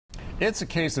It's a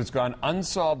case that's gone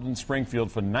unsolved in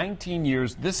Springfield for 19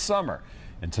 years this summer.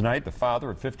 And tonight, the father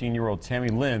of 15-year-old Tammy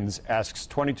Lynds asks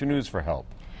 22 News for help.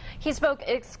 He spoke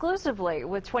exclusively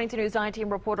with 22 News I-Team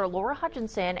reporter Laura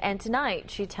Hutchinson, and tonight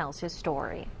she tells his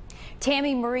story.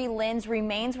 Tammy Marie Lynds'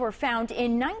 remains were found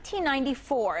in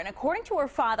 1994, and according to her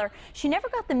father, she never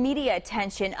got the media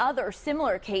attention other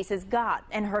similar cases got,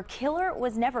 and her killer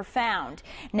was never found.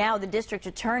 Now the district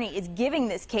attorney is giving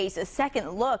this case a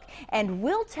second look and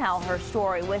will tell her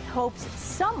story with hopes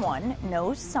someone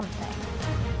knows something.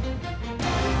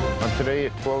 Today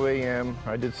at 12 a.m.,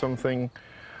 I did something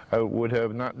I would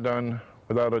have not done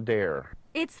without a dare.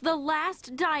 It's the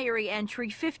last diary entry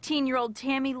 15-year-old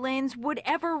Tammy Lynds would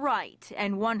ever write,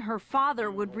 and one her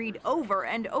father would read over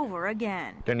and over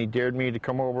again. Then he dared me to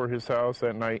come over his house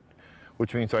that night,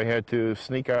 which means I had to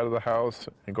sneak out of the house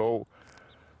and go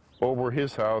over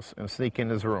his house and sneak in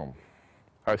his room.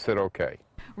 I said okay.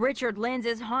 Richard Lynds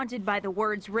is haunted by the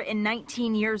words written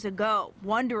 19 years ago,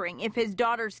 wondering if his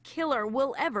daughter's killer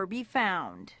will ever be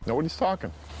found. Nobody's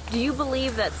talking. Do you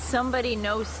believe that somebody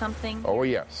knows something? Oh,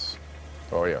 yes.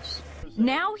 Oh, yes.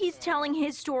 Now he's telling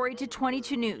his story to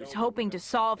 22 News, hoping to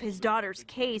solve his daughter's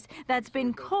case that's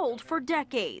been cold for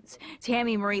decades.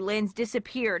 Tammy Marie Lynds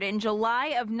disappeared in July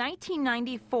of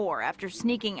 1994 after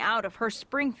sneaking out of her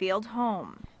Springfield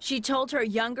home. She told her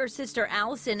younger sister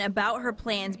Allison about her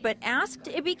plans, but asked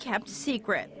it be kept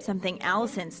secret, something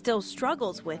Allison still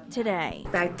struggles with today.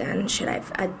 Back then,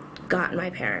 I'd gotten my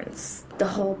parents. The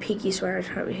whole peaky swear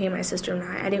between my sister and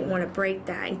I didn't want to break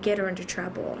that and get her into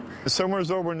trouble. Somewhere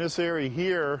over in this area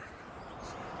here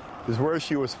is where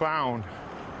she was found.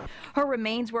 Her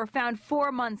remains were found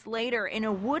 4 months later in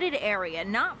a wooded area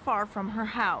not far from her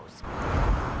house.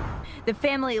 The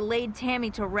family laid Tammy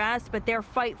to rest, but their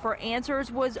fight for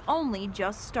answers was only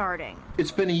just starting.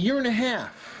 It's been a year and a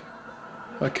half,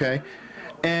 okay,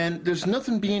 and there's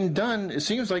nothing being done, it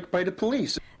seems like, by the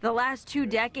police. The last 2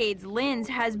 decades, Lynds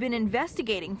has been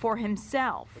investigating for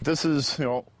himself. This is,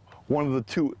 one of the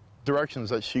 2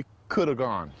 directions that she could have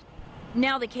gone.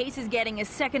 Now the case is getting a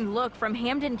second look from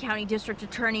Hampden County District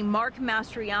Attorney Mark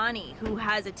Mastriani, who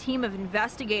has a team of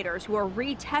investigators who are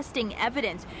retesting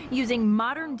evidence using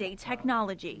modern-day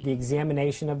technology. The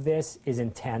examination of this is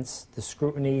intense. The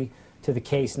scrutiny to the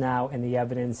case now and the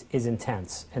evidence is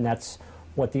intense, and that's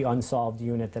what the unsolved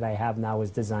unit that I have now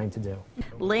is designed to do.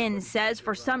 Lynn says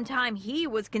for some time he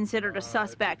was considered a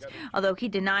suspect, although he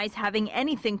denies having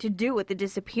anything to do with the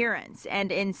disappearance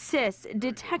and insists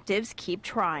detectives keep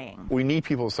trying. We need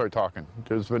people to start talking.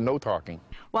 There's been no talking.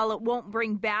 While it won't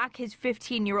bring back his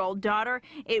 15-year-old daughter,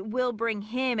 it will bring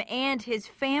him and his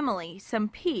family some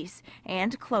peace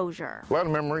and closure. A lot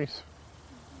of memories.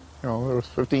 There was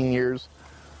 15 years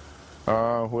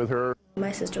with her.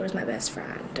 My sister was my best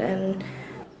friend, and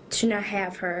to not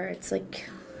have her, it's like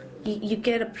you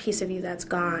get a piece of you that's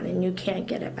gone and you can't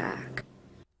get it back.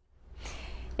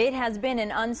 It has been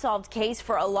an unsolved case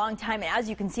for a long time, and as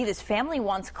you can see, this family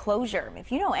wants closure.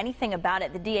 If you know anything about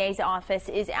it, the DA's office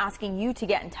is asking you to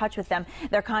get in touch with them.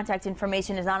 Their contact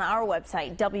information is on our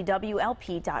website,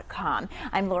 wwlp.com.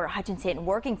 I'm Laura Hutchinson,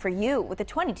 working for you with the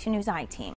 22 News I-Team.